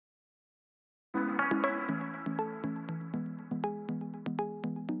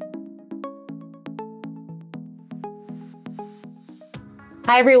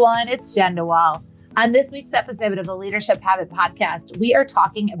Hi, everyone. It's Shen. On this week's episode of the Leadership Habit Podcast, we are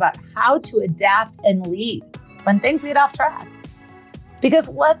talking about how to adapt and lead when things get off track. Because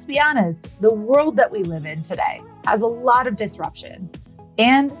let's be honest, the world that we live in today has a lot of disruption,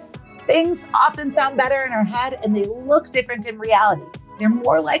 and things often sound better in our head and they look different in reality. They're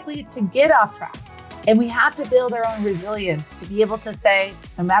more likely to get off track. And we have to build our own resilience to be able to say,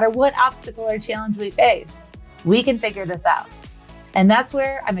 no matter what obstacle or challenge we face, we can figure this out. And that's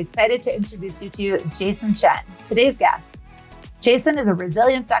where I'm excited to introduce you to Shen, today's guest. Jason is a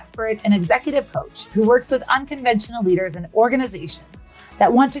resilience expert and executive coach who works with unconventional leaders and organizations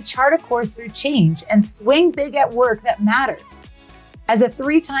that want to chart a course through change and swing big at work that matters. As a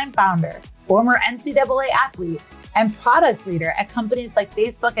 3-time founder, former NCAA athlete, and product leader at companies like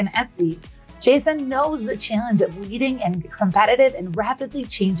Facebook and Etsy, Jason knows the challenge of leading in competitive and rapidly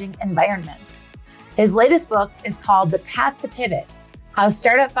changing environments. His latest book is called The Path to Pivot: How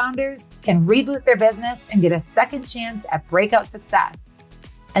Startup Founders Can Reboot Their Business and Get a Second Chance at Breakout Success.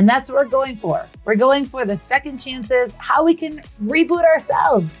 And that's what we're going for. We're going for the second chances, how we can reboot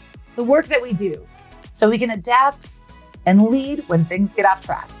ourselves, the work that we do, so we can adapt and lead when things get off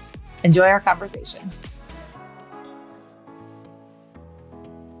track. Enjoy our conversation.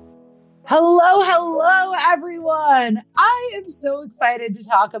 Hello, everyone. I am so excited to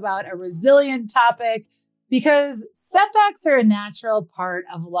talk about a resilient topic because setbacks are a natural part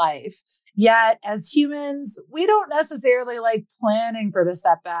of life. Yet, as humans, we don't necessarily like planning for the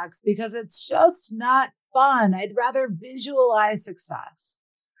setbacks because it's just not fun. I'd rather visualize success.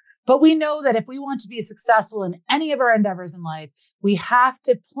 But we know that if we want to be successful in any of our endeavors in life, we have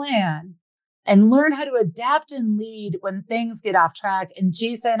to plan and learn how to adapt and lead when things get off track. And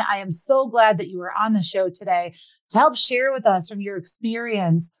Jason, I am so glad that you are on the show today to help share with us from your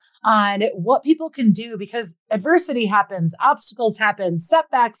experience on what people can do, because adversity happens, obstacles happen,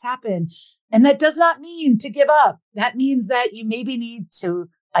 setbacks happen. And that does not mean to give up. That means that you maybe need to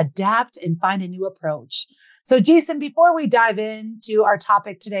adapt and find a new approach. So Jason, before we dive into our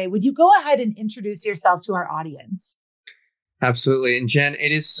topic today, would you go ahead and introduce yourself to our audience? Absolutely. And Jen,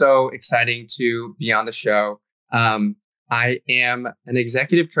 it is so exciting to be on the show. I am an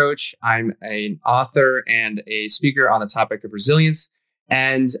executive coach. I'm an author and a speaker on the topic of resilience.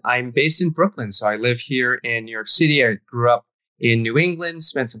 And I'm based in Brooklyn. So I live here in New York City. I grew up in New England,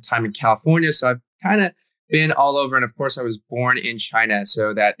 spent some time in California. So I've kind of been all over. And of course, I was born in China.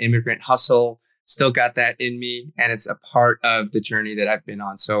 So that immigrant hustle, still got that in me. And it's a part of the journey that I've been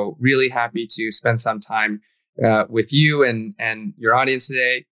on. So really happy to spend some time with you and your audience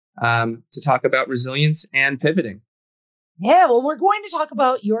today to talk about resilience and pivoting. Yeah, well, we're going to talk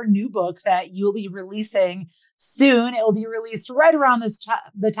about your new book that you'll be releasing soon. It will be released right around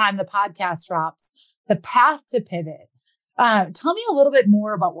the time the podcast drops, The Path to Pivot. Tell me a little bit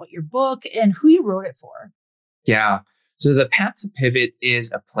more about what your book and who you wrote it for. Yeah. So The Path to Pivot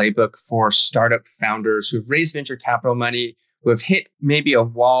is a playbook for startup founders who've raised venture capital money, who have hit maybe a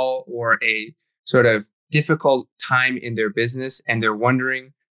wall or a sort of difficult time in their business, and they're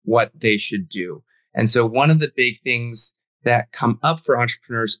wondering what they should do. And so one of the big things that come up for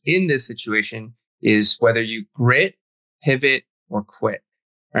entrepreneurs in this situation is whether you grit, pivot, or quit,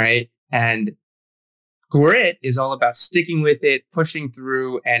 right? And grit is all about sticking with it, pushing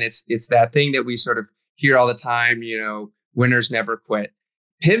through, and it's that thing that we sort of hear all the time, winners never quit.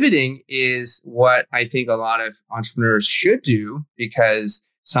 Pivoting is what I think a lot of entrepreneurs should do, because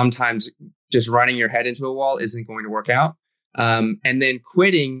sometimes just running your head into a wall isn't going to work out. And then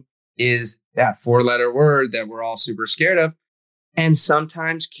quitting is that 4-letter word that we're all super scared of, and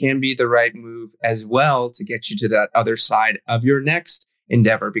sometimes can be the right move as well to get you to that other side of your next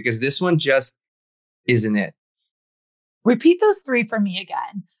endeavor, because this one just isn't it. Repeat those 3 for me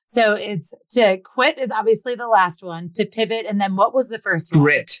again. So it's to quit is obviously the last one, to pivot. And then what was the first one?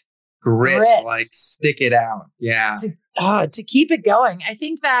 Grit, like stick it out. Yeah. To keep it going. I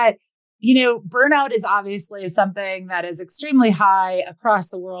think that, burnout is obviously something that is extremely high across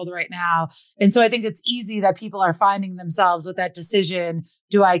the world right now. And so I think it's easy that people are finding themselves with that decision.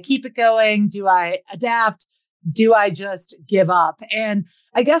 Do I keep it going? Do I adapt? Do I just give up? And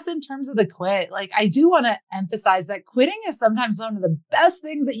I guess in terms of the quit, I do want to emphasize that quitting is sometimes one of the best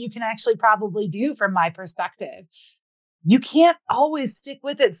things that you can actually probably do from my perspective. You can't always stick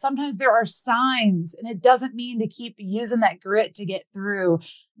with it. Sometimes there are signs, and it doesn't mean to keep using that grit to get through.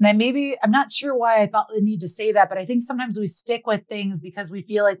 And I'm not sure why I felt the need to say that, but I think sometimes we stick with things because we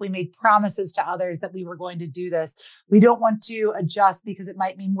feel like we made promises to others that we were going to do this. We don't want to adjust because it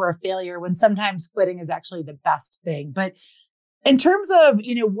might mean we're a failure, when sometimes quitting is actually the best thing. But in terms of,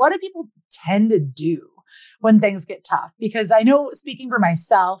 what do people tend to do? when things get tough? Because I know, speaking for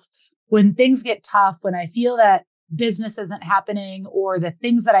myself, when things get tough, when I feel that business isn't happening or the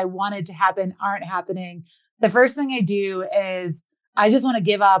things that I wanted to happen aren't happening, the first thing I do is I just want to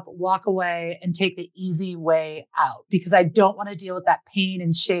give up, walk away, and take the easy way out because I don't want to deal with that pain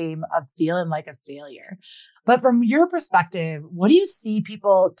and shame of feeling like a failure. But from your perspective, what do you see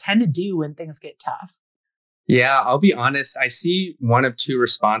people tend to do when things get tough? Yeah, I'll be honest. I see one of two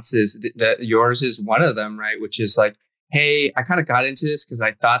responses. That yours is one of them, right? Which is like, hey, I kind of got into this because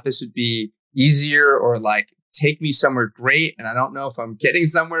I thought this would be easier or like take me somewhere great. And I don't know if I'm getting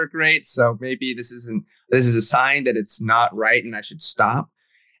somewhere great. So maybe this is a sign that it's not right and I should stop.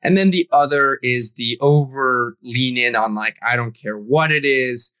 And then the other is the over lean in on like, I don't care what it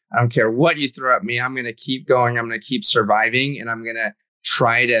is. I don't care what you throw at me. I'm going to keep going. I'm going to keep surviving and I'm going to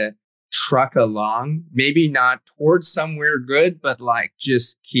try to truck along, maybe not towards somewhere good, but like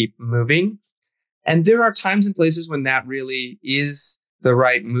just keep moving. And there are times and places when that really is the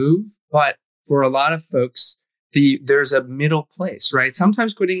right move. But for a lot of folks, there's a middle place, right?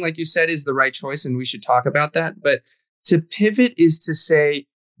 Sometimes quitting, like you said, is the right choice. And we should talk about that. But to pivot is to say,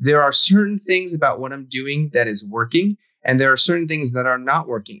 there are certain things about what I'm doing that is working. And there are certain things that are not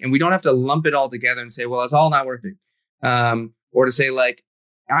working. And we don't have to lump it all together and say, well, it's all not working. Or to say like,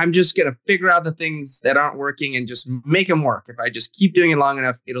 I'm just going to figure out the things that aren't working and just make them work. If I just keep doing it long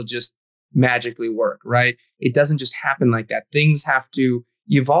enough, it'll just magically work, right? It doesn't just happen like that. Things have to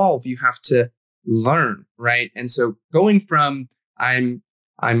evolve. You have to learn, right? And so going from I'm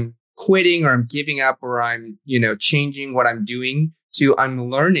quitting or I'm giving up or I'm, changing what I'm doing to I'm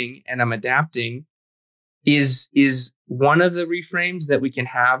learning and I'm adapting is one of the reframes that we can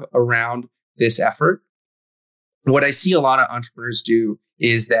have around this effort. What I see a lot of entrepreneurs do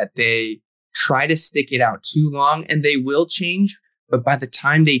is that they try to stick it out too long and they will change. But by the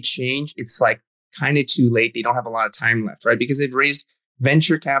time they change, it's like kind of too late. They don't have a lot of time left, right? Because they've raised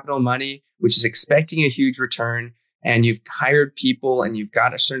venture capital money, which is expecting a huge return. And you've hired people and you've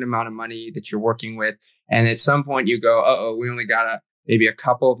got a certain amount of money that you're working with. And at some point you go, we only got maybe a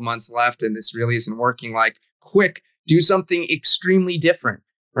couple of months left and this really isn't working. Like, quick, do something extremely different,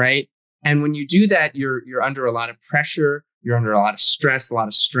 right? And when you do that, you're under a lot of pressure. You're under a lot of stress, a lot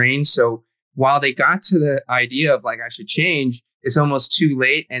of strain. So while they got to the idea of like, I should change, it's almost too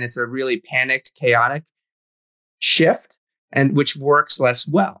late. And it's a really panicked, chaotic shift, and which works less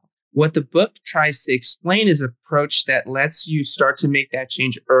well. What the book tries to explain is an approach that lets you start to make that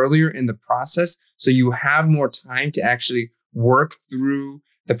change earlier in the process. So you have more time to actually work through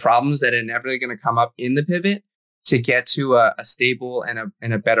the problems that are inevitably going to come up in the pivot to get to a stable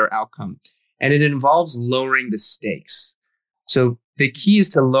and a better outcome. And it involves lowering the stakes. So the key is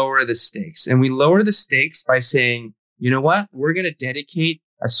to lower the stakes. And we lower the stakes by saying, you know what, we're going to dedicate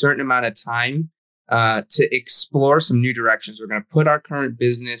a certain amount of time to explore some new directions. We're going to put our current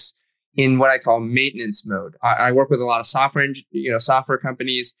business in what I call maintenance mode. I work with a lot of software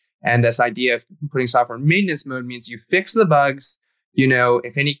companies. And this idea of putting software in maintenance mode means you fix the bugs.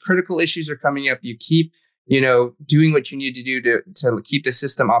 If any critical issues are coming up, you keep doing what you need to do to keep the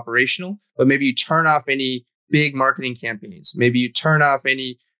system operational, but maybe you turn off any big marketing campaigns. Maybe you turn off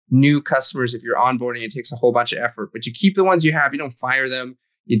any new customers if you're onboarding. It takes a whole bunch of effort, but you keep the ones you have. You don't fire them.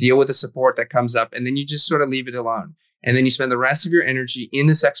 You deal with the support that comes up, and then you just sort of leave it alone. And then you spend the rest of your energy in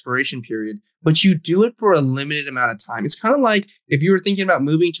this exploration period, but you do it for a limited amount of time. It's kind of like if you were thinking about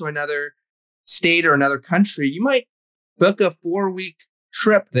moving to another state or another country, you might book a 4-week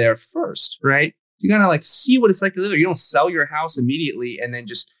trip there first, right? You gotta like see what it's like to live there. You don't sell your house immediately and then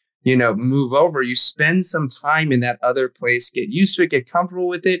just, move over. You spend some time in that other place, get used to it, get comfortable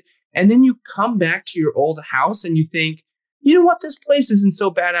with it. And then you come back to your old house and you think, you know what, this place isn't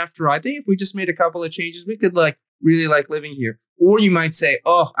so bad after all. I think if we just made a couple of changes, we could really like living here. Or you might say,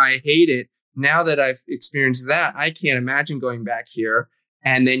 oh, I hate it. Now that I've experienced that, I can't imagine going back here.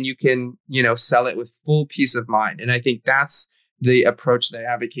 And then you can, sell it with full peace of mind. And I think that's the approach that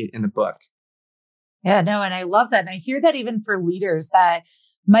I advocate in the book. Yeah, no, and I love that. And I hear that even for leaders that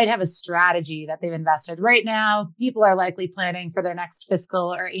might have a strategy that they've invested right now. People are likely planning for their next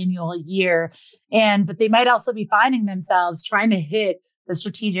fiscal or annual year. But they might also be finding themselves trying to hit the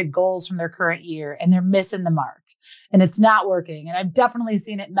strategic goals from their current year and they're missing the mark and it's not working. And I've definitely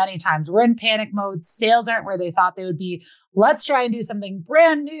seen it many times. We're in panic mode. Sales aren't where they thought they would be. Let's try and do something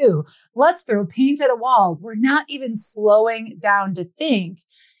brand new. Let's throw paint at a wall. We're not even slowing down to think.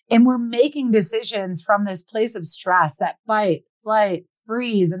 And we're making decisions from this place of stress, that fight, flight,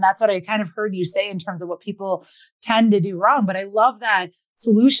 freeze. And that's what I kind of heard you say in terms of what people tend to do wrong. But I love that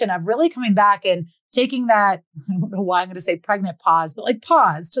solution of really coming back and taking that, I don't know why I'm going to say pregnant pause, but like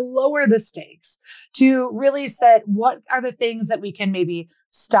pause to lower the stakes, to really set what are the things that we can maybe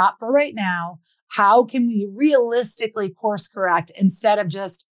stop for right now? How can we realistically course correct instead of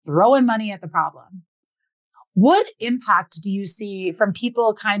just throwing money at the problem? What impact do you see from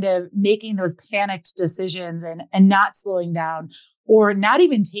people kind of making those panicked decisions and not slowing down or not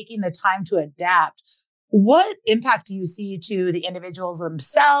even taking the time to adapt? What impact do you see to the individuals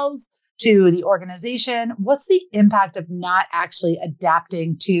themselves, to the organization? What's the impact of not actually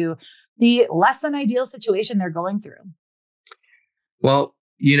adapting to the less than ideal situation they're going through? Well,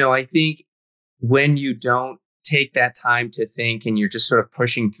 I think when you don't take that time to think and you're just sort of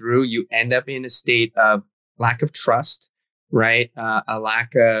pushing through, you end up in a state of lack of trust, right? A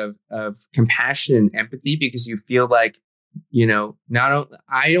lack of compassion and empathy because you feel like,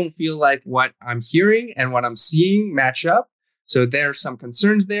 I don't feel like what I'm hearing and what I'm seeing match up. So there's some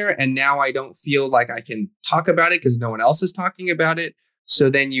concerns there. And now I don't feel like I can talk about it because no one else is talking about it.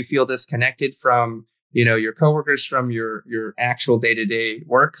 So then you feel disconnected from, your coworkers, from your actual day-to-day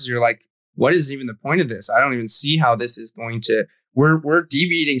work. Because you're like, what is even the point of this? I don't even see how this is going to, we're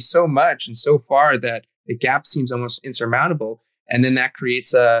deviating so much and so far that the gap seems almost insurmountable. And then that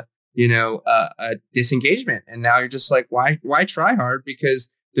creates a disengagement. And now you're just like, why try hard?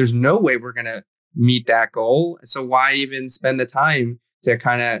 Because there's no way we're going to meet that goal. So why even spend the time to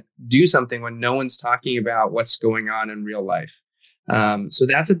kind of do something when no one's talking about what's going on in real life? So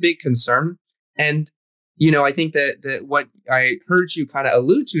that's a big concern. And, I think that what I heard you kind of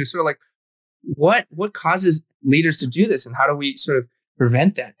allude to is sort of like, what causes leaders to do this and how do we sort of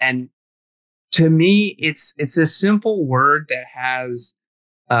prevent that? And to me, it's a simple word that has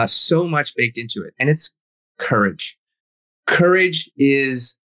so much baked into it, and it's courage. Courage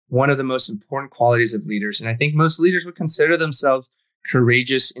is one of the most important qualities of leaders, and I think most leaders would consider themselves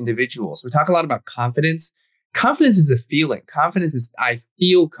courageous individuals. We talk a lot about confidence. Confidence is a feeling. Confidence is I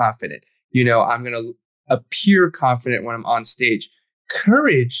feel confident. I'm going to appear confident when I'm on stage.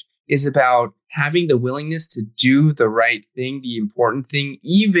 Courage is about having the willingness to do the right thing, the important thing,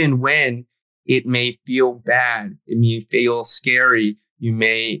 even when it may feel bad. It may feel scary. You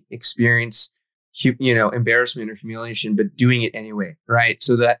may experience, embarrassment or humiliation, but doing it anyway, right?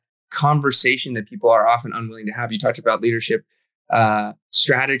 So that conversation that people are often unwilling to have. You talked about leadership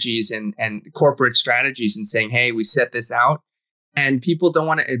strategies and corporate strategies and saying, hey, we set this out. And people don't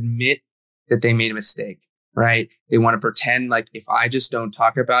want to admit that they made a mistake, right? They want to pretend like if I just don't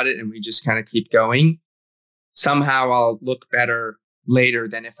talk about it and we just kind of keep going, somehow I'll look better later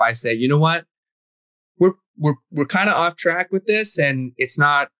than if I say, you know what? We're kind of off track with this, and it's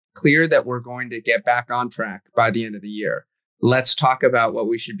not clear that we're going to get back on track by the end of the year. Let's talk about what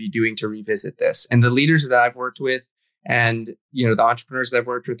we should be doing to revisit this. And the leaders that I've worked with and, the entrepreneurs that I've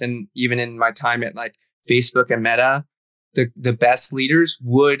worked with, and even in my time at like Facebook and Meta, the best leaders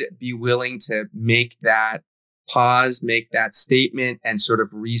would be willing to make that pause, make that statement, and sort of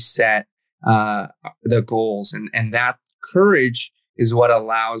reset the goals. And that courage is what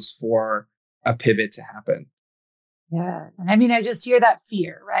allows for a pivot to happen. Yeah. And I mean, I just hear that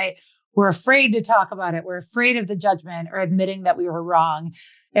fear, right? We're afraid to talk about it. We're afraid of the judgment or admitting that we were wrong.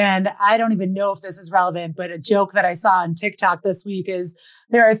 And I don't even know if this is relevant, but a joke that I saw on TikTok this week is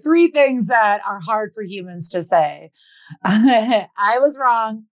there are 3 things that are hard for humans to say. I was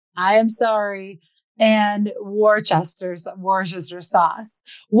wrong. I am sorry. And Worcester sauce,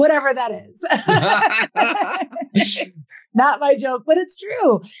 whatever that is. Not my joke, but it's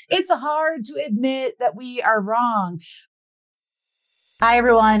true. It's hard to admit that we are wrong. Hi,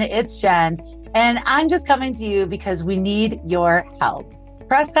 everyone. It's Shen, and I'm just coming to you because we need your help.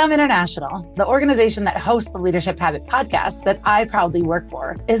 Crestcom International, the organization that hosts the Leadership Habit podcast that I proudly work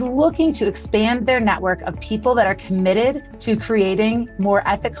for, is looking to expand their network of people that are committed to creating more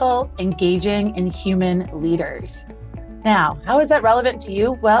ethical, engaging, and human leaders. Now, how is that relevant to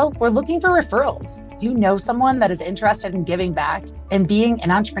you? Well, we're looking for referrals. Do you know someone that is interested in giving back and being an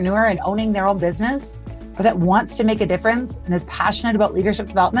entrepreneur and owning their own business, or that wants to make a difference and is passionate about leadership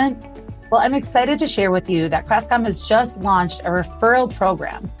development? Well, I'm excited to share with you that Crestcom has just launched a referral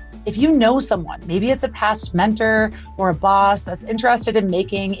program. If you know someone, maybe it's a past mentor or a boss that's interested in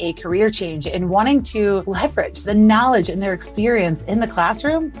making a career change and wanting to leverage the knowledge and their experience in the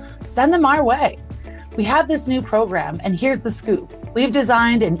classroom, send them our way. We have this new program, and here's the scoop. We've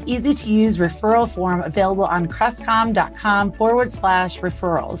designed an easy-to-use referral form available on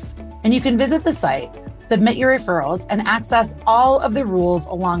crestcom.com/referrals. And you can visit the site, submit your referrals, and access all of the rules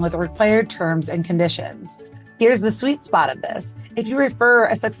along with the required terms and conditions. Here's the sweet spot of this. If you refer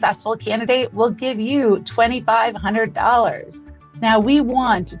a successful candidate, we'll give you $2,500. Now, we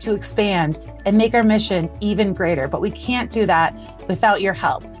want to expand and make our mission even greater, but we can't do that without your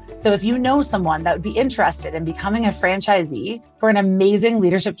help. So if you know someone that would be interested in becoming a franchisee for an amazing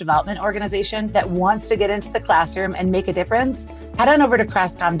leadership development organization that wants to get into the classroom and make a difference, head on over to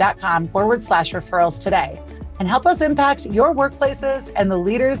crestcom.com/referrals today and help us impact your workplaces and the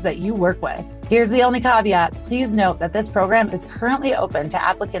leaders that you work with. Here's the only caveat. Please note that this program is currently open to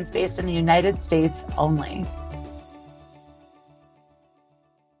applicants based in the United States only.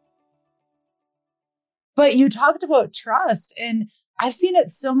 But you talked about trust, and I've seen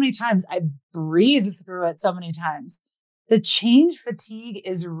it so many times. I breathed through it so many times. The change fatigue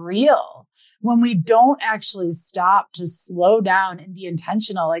is real when we don't actually stop to slow down and be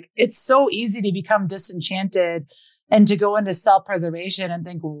intentional. Like, it's so easy to become disenchanted and to go into self-preservation and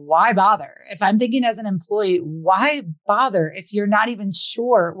think, why bother? If I'm thinking as an employee, why bother if you're not even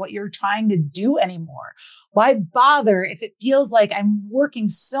sure what you're trying to do anymore? Why bother if it feels like I'm working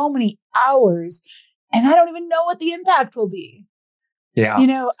so many hours and I don't even know what the impact will be? Yeah.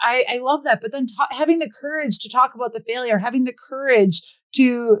 I love that. But then having the courage to talk about the failure, having the courage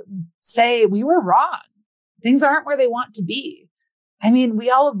to say we were wrong. Things aren't where they want to be. I mean, we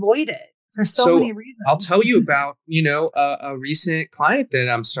all avoid it for so many reasons. I'll tell you about, a recent client that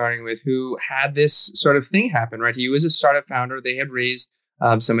I'm starting with who had this sort of thing happen, right? He was a startup founder. They had raised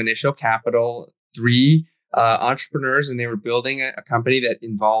some initial capital, 3 entrepreneurs, and they were building a company that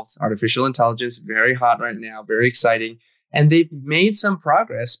involved artificial intelligence, very hot right now, very exciting. And they've made some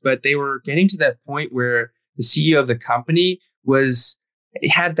progress, but they were getting to that point where the CEO of the company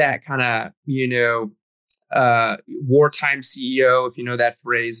had that kind of, wartime CEO, if you know that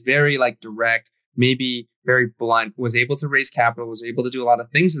phrase, very like direct, maybe very blunt, was able to raise capital, was able to do a lot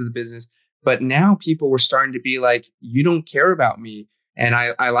of things in the business. But now people were starting to be like, you don't care about me. And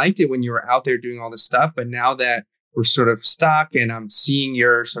I liked it when you were out there doing all this stuff. But now that we're sort of stuck and I'm seeing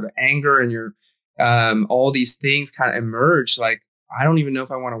your sort of anger and your all these things kind of emerge, like, I don't even know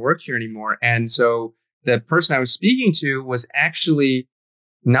if I want to work here anymore. And so the person I was speaking to was actually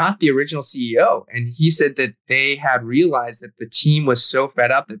not the original CEO. And he said that they had realized that the team was so fed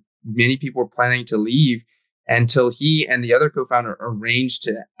up that many people were planning to leave until he and the other co-founder arranged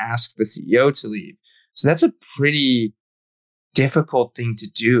to ask the CEO to leave. So that's a pretty difficult thing to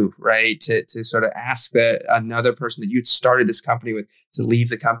do, right? To sort of ask another person that you'd started this company with to leave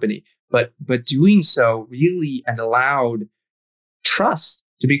the company. But doing so really allowed trust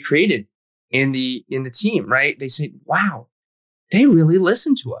to be created in the team, right? They say, wow, they really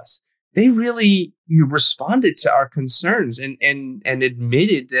listened to us. They really responded to our concerns and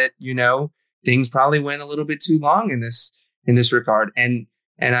admitted that, things probably went a little bit too long in this regard. And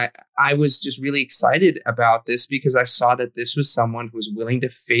I was just really excited about this because I saw that this was someone who was willing to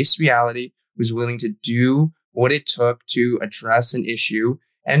face reality, was willing to do what it took to address an issue.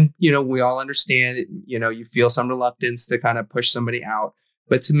 And, we all understand, you feel some reluctance to kind of push somebody out,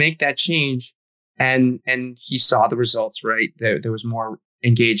 but to make that change. And he saw the results, right? There was more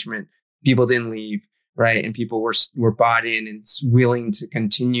engagement. People didn't leave, right? And people were bought in and willing to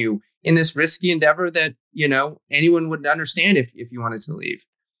continue in this risky endeavor that, anyone would understand if you wanted to leave.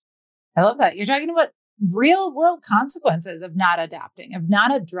 I love that. You're talking about real world consequences of not adapting, of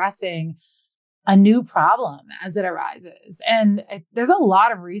not addressing a new problem as it arises. And there's a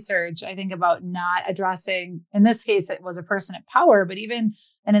lot of research, I think, about not addressing, in this case, it was a person at power, but even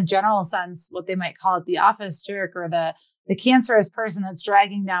in a general sense, what they might call it, the office jerk or the cancerous person that's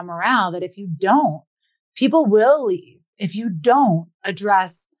dragging down morale, that if you don't, people will leave. If you don't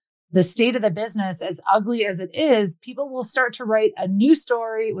address the state of the business, as ugly as it is, people will start to write a new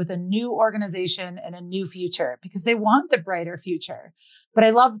story with a new organization and a new future because they want the brighter future. But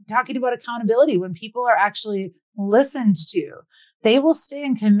I love talking about accountability. When people are actually listened to, they will stay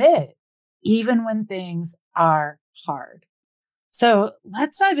and commit even when things are hard. So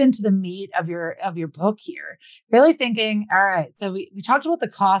let's dive into the meat of your book here. Really thinking, all right, so we talked about the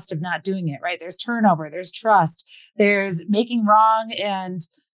cost of not doing it, right? There's turnover, there's trust, there's making wrong and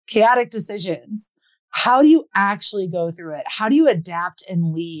chaotic decisions. How do you actually go through it? How do you adapt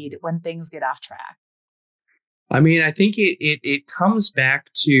and lead when things get off track? I mean, I think it comes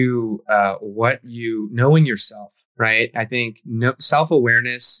back to knowing yourself, right? I think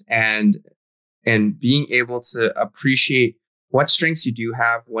self-awareness and being able to appreciate what strengths you do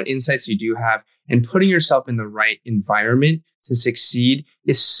have, what insights you do have, and putting yourself in the right environment to succeed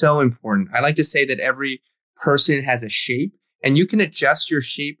is so important. I like to say that every person has a shape, and you can adjust your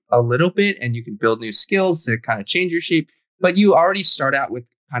shape a little bit and you can build new skills to kind of change your shape, but you already start out with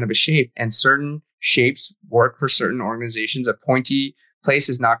kind of a shape, and certain shapes work for certain organizations. A pointy place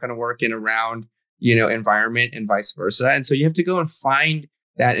is not going to work in a round, environment, and vice versa. And so you have to go and find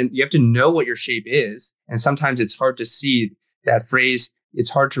that, and you have to know what your shape is. And sometimes it's hard to see that phrase. It's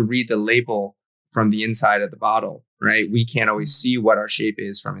hard to read the label from the inside of the bottle, right? We can't always see what our shape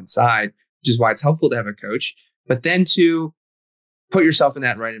is from inside, which is why it's helpful to have a coach, but then to put yourself in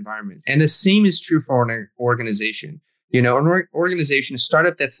that right environment. And the same is true for an organization. An organization, a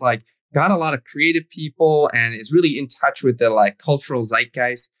startup that's like got a lot of creative people and is really in touch with the like cultural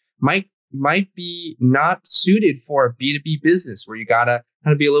zeitgeist might be not suited for a B2B business where you gotta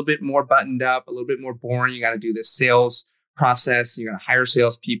kind of be a little bit more buttoned up, a little bit more boring. You got to do this sales process. You got to hire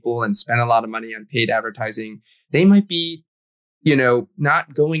salespeople and spend a lot of money on paid advertising. They might be,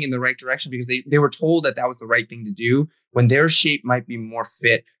 not going in the right direction because they were told that was the right thing to do when their shape might be more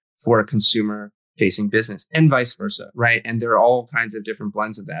fit for a consumer facing business and vice versa, right? And there are all kinds of different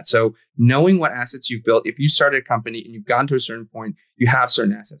blends of that. So knowing what assets you've built, if you started a company and you've gotten to a certain point, you have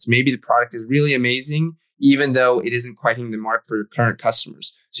certain assets. Maybe the product is really amazing, even though it isn't quite hitting the mark for your current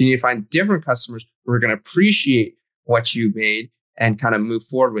customers. So you need to find different customers who are going to appreciate what you made and kind of move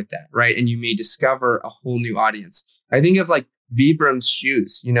forward with that, right? And you may discover a whole new audience. I think of like Vibram's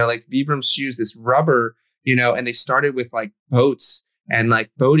shoes, like Vibram's shoes, this rubber, and they started with like boats and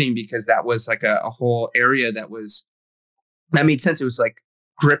like boating because that was like a whole area that made sense. It was like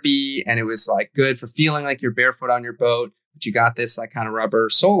grippy and it was like good for feeling like you're barefoot on your boat, but you got this like kind of rubber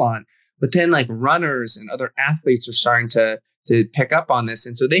sole on. But then like runners and other athletes are starting to pick up on this.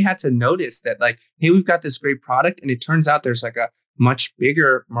 And so they had to notice that like, hey, we've got this great product. And it turns out there's like a much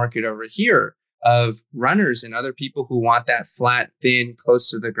bigger market over here of runners and other people who want that flat, thin, close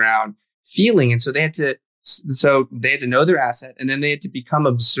to the ground feeling. And so they had to know their asset, and then they had to become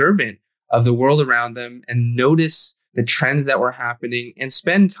observant of the world around them and notice the trends that were happening and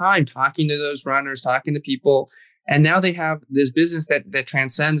spend time talking to those runners, talking to people. And now they have this business that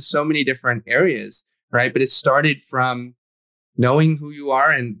transcends so many different areas, right? But it started from knowing who you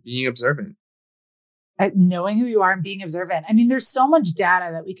are and being observant. Knowing who you are and being observant. I mean, there's so much data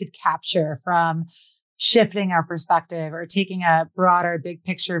that we could capture from shifting our perspective or taking a broader, big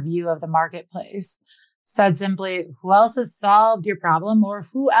picture view of the marketplace. Said simply, who else has solved your problem, or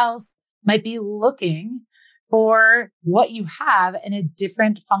who else might be looking for what you have in a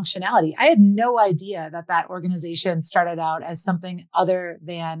different functionality? I had no idea that organization started out as something other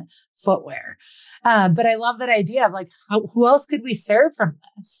than footwear. But I love that idea of like, who else could we serve from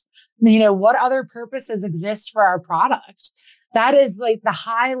this? What other purposes exist for our product? That is like the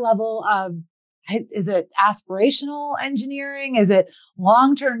high level of, is it aspirational engineering? Is it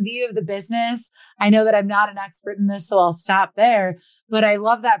long-term view of the business? I know that I'm not an expert in this, so I'll stop there. But I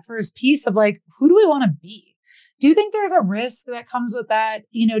love that first piece of like, who do we want to be? Do you think there's a risk that comes with that?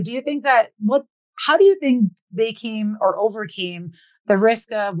 Do you think how do you think they came or overcame the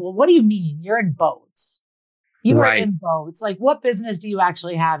risk of, well, what do you mean? You're in boats. You are in boats. Like, what business do you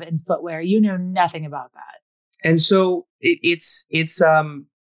actually have in footwear? You know nothing about that. And so it's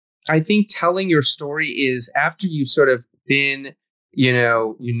I think telling your story is after you've sort of been, you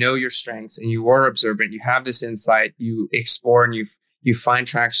know your strengths and you are observant, you have this insight, you explore and you find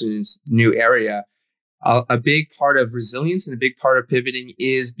traction in this new area. A big part of resilience and a big part of pivoting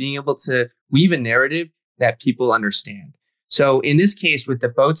is being able to weave a narrative that people understand. So in this case, with the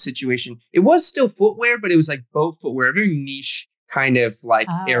boat situation, it was still footwear, but it was like boat footwear, a very niche kind of like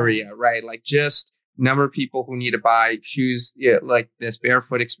area, right? Like just number of people who need to buy shoes, like this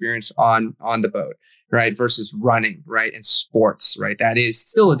barefoot experience on the boat, right? Versus running, right? And sports, right? That is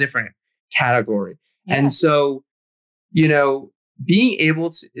still a different category. Yeah. And so, being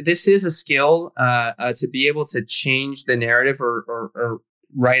able to, this is a skill to be able to change the narrative or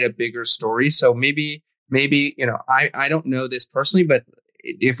write a bigger story. So maybe, I don't know this personally, but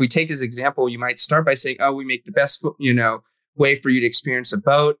if we take this example, you might start by saying, oh, we make the best, way for you to experience a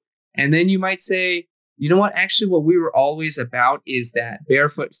boat. And then you might say, you know what, actually what we were always about is that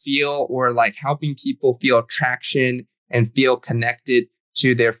barefoot feel, or like helping people feel traction and feel connected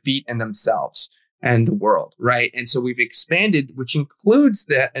to their feet and themselves and the world, right? And so we've expanded, which includes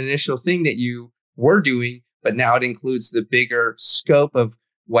the initial thing that you were doing, but now it includes the bigger scope of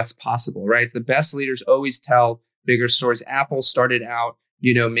what's possible, right? The best leaders always tell bigger stories. Apple started out,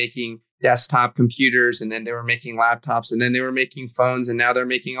 making desktop computers, and then they were making laptops, and then they were making phones, and now they're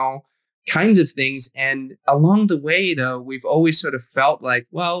making all kinds of things. And along the way, though, we've always sort of felt like,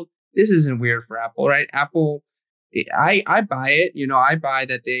 well, this isn't weird for Apple, right? Apple, I buy it, I buy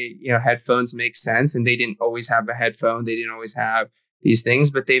that they, headphones make sense, and they didn't always have a headphone. They didn't always have these things,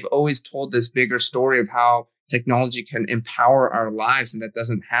 but they've always told this bigger story of how technology can empower our lives. And that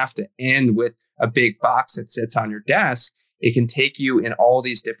doesn't have to end with a big box that sits on your desk. It can take you in all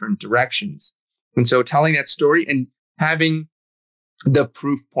these different directions. And so telling that story and having the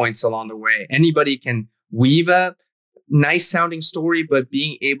proof points along the way. Anybody can weave a nice sounding story, but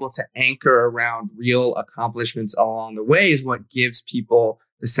being able to anchor around real accomplishments along the way is what gives people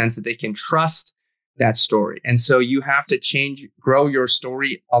the sense that they can trust that story. And so you have to grow your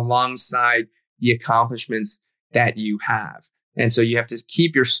story alongside the accomplishments that you have. And so you have to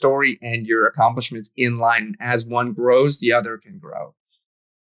keep your story and your accomplishments in line. As one grows, the other can grow.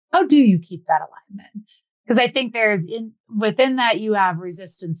 How do you keep that alignment? Because I think within that, you have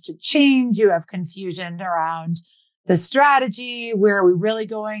resistance to change. You have confusion around the strategy. Where are we really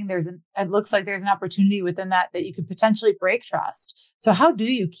going? It looks like there's an opportunity within that you could potentially break trust. So how do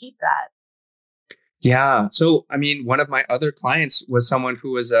you keep that? Yeah. So, I mean, one of my other clients was someone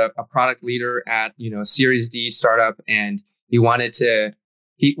who was a product leader at, a Series D startup, and he wanted to,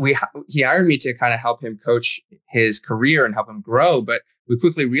 he hired me to kind of help him coach his career and help him grow. But we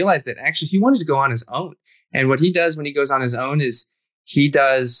quickly realized that actually he wanted to go on his own. And what he does when he goes on his own is he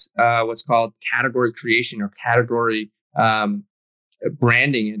does what's called category creation or category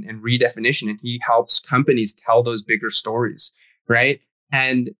branding and redefinition. And he helps companies tell those bigger stories, right?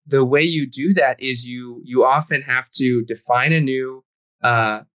 And the way you do that is you often have to define a new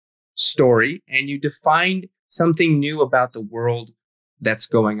story, and you define something new about the world that's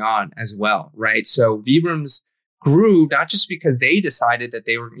going on as well, right? So Vibrams grew not just because they decided that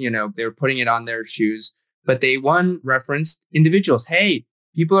they were putting it on their shoes, but they referenced individuals. Hey,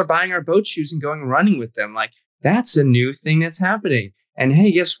 people are buying our boat shoes and going running with them. Like, that's a new thing that's happening. And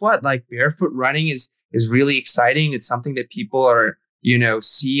hey, guess what? Like, barefoot running is really exciting. It's something that people are,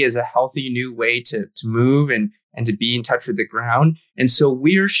 see as a healthy new way to move and to be in touch with the ground. And so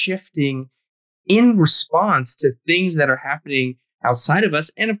we're shifting in response to things that are happening outside of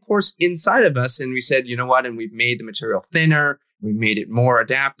us and of course inside of us. And we said, you know what? And we've made the material thinner. We made it more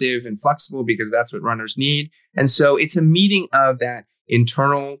adaptive and flexible because that's what runners need. And so it's a meeting of that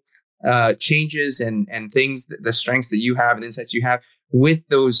internal changes and things, the strengths that you have and insights you have with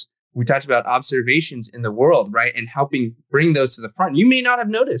those. We talked about observations in the world, right? And helping bring those to the front. You may not have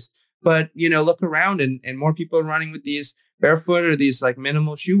noticed, but look around and more people are running with these barefoot or these like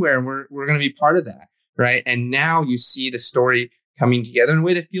minimal shoe wear, and we're going to be part of that, right? And now you see the story coming together in a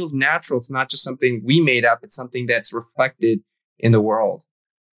way that feels natural. It's not just something we made up; it's something that's reflected in the world.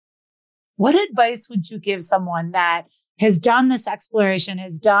 What advice would you give someone that has done this exploration,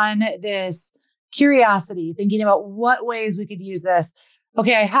 has done this curiosity, thinking about what ways we could use this?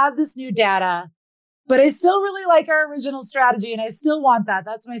 Okay, I have this new data, but I still really like our original strategy and I still want that.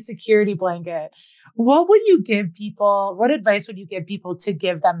 That's my security blanket. What would you give people? What advice would you give people to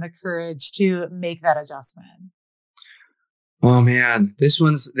give them the courage to make that adjustment? Oh man, this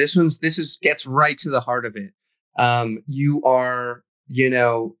gets right to the heart of it. You are,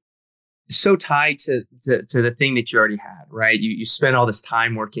 so tied to the thing that you already had, right? You spent all this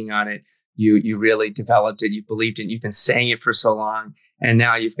time working on it. You really developed it. You believed in it. You've been saying it for so long. And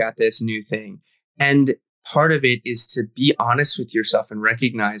now you've got this new thing. And part of it is to be honest with yourself and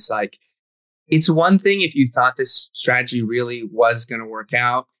recognize, like, it's one thing if you thought this strategy really was going to work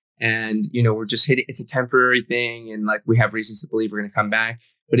out and, we're just hitting, it's a temporary thing. And like, we have reasons to believe we're going to come back.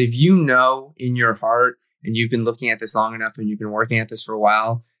 But if you know in your heart, and you've been looking at this long enough and you've been working at this for a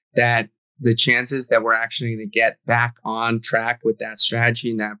while, that the chances that we're actually going to get back on track with that strategy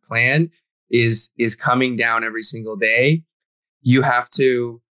and that plan is coming down every single day. You have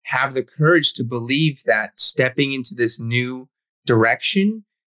to have the courage to believe that stepping into this new direction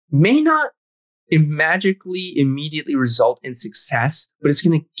may not magically immediately result in success, but it's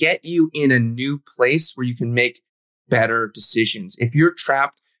going to get you in a new place where you can make better decisions. If you're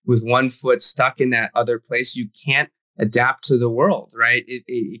trapped with one foot stuck in that other place, you can't adapt to the world, right?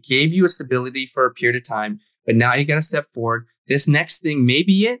 It gave you a stability for a period of time, but now you got to step forward. This next thing may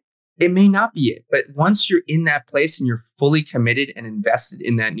be it. It may not be it, but once you're in that place and you're fully committed and invested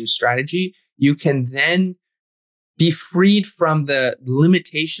in that new strategy, you can then be freed from the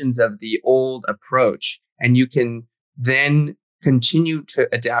limitations of the old approach. And you can then continue to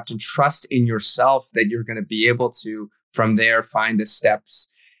adapt and trust in yourself that you're going to be able to, from there, find the steps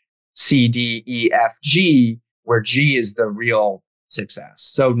C, D, E, F, G, where G is the real success.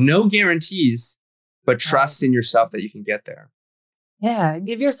 So no guarantees, but trust in yourself that you can get there. Yeah.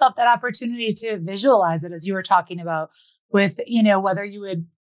 Give yourself that opportunity to visualize it, as you were talking about with, whether you would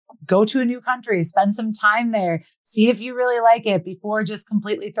go to a new country, spend some time there, see if you really like it before just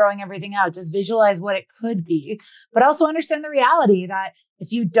completely throwing everything out. Just visualize what it could be, but also understand the reality that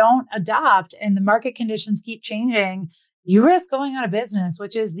if you don't adopt and the market conditions keep changing, you risk going out of business,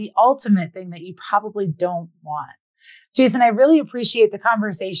 which is the ultimate thing that you probably don't want. Jason, I really appreciate the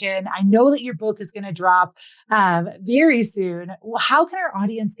conversation. I know that your book is going to drop very soon. How can our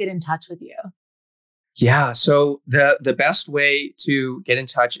audience get in touch with you? Yeah. So the best way to get in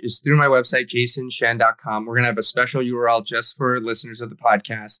touch is through my website, jasonshen.com. We're going to have a special URL just for listeners of the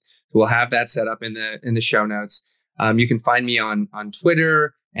podcast. We'll have that set up in the show notes. You can find me on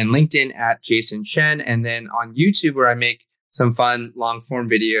Twitter and LinkedIn at Jason Shen, and then on YouTube, where I make some fun long form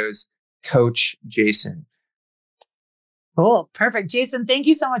videos, Coach Jason. Cool. Perfect. Jason, thank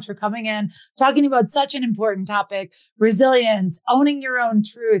you so much for coming in, talking about such an important topic: resilience, owning your own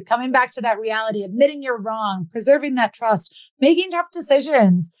truth, coming back to that reality, admitting you're wrong, preserving that trust, making tough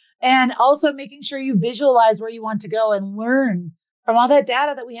decisions, and also making sure you visualize where you want to go and learn from all that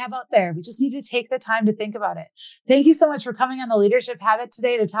data that we have out there. We just need to take the time to think about it. Thank you so much for coming on the Leadership Habit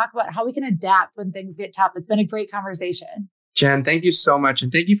today to talk about how we can adapt when things get tough. It's been a great conversation. Jen, thank you so much.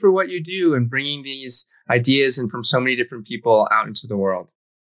 And thank you for what you do and bringing these ideas and from so many different people out into the world.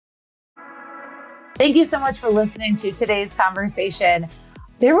 Thank you so much for listening to today's conversation.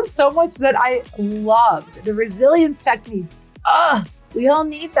 There was so much that I loved. The resilience techniques, we all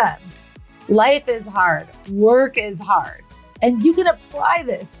need them. Life is hard. Work is hard. And you can apply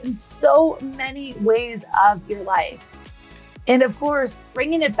this in so many ways of your life. And of course,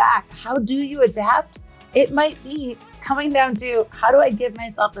 bringing it back, how do you adapt? It might be coming down to, how do I give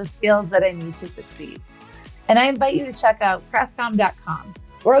myself the skills that I need to succeed? And I invite you to check out Crestcom.com.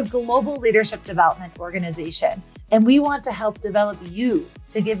 We're a global leadership development organization, and we want to help develop you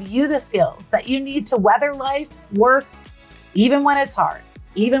to give you the skills that you need to weather life, work, even when it's hard,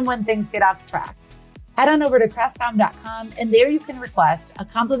 even when things get off track. Head on over to Crestcom.com, and there you can request a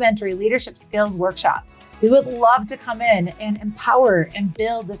complimentary leadership skills workshop. We would love to come in and empower and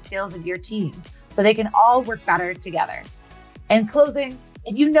build the skills of your team so they can all work better together. In closing,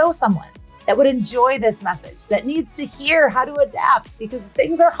 if you know someone that would enjoy this message, that needs to hear how to adapt because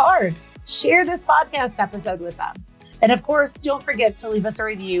things are hard, share this podcast episode with them. And of course, don't forget to leave us a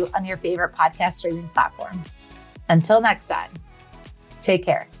review on your favorite podcast streaming platform. Until next time, take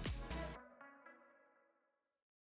care.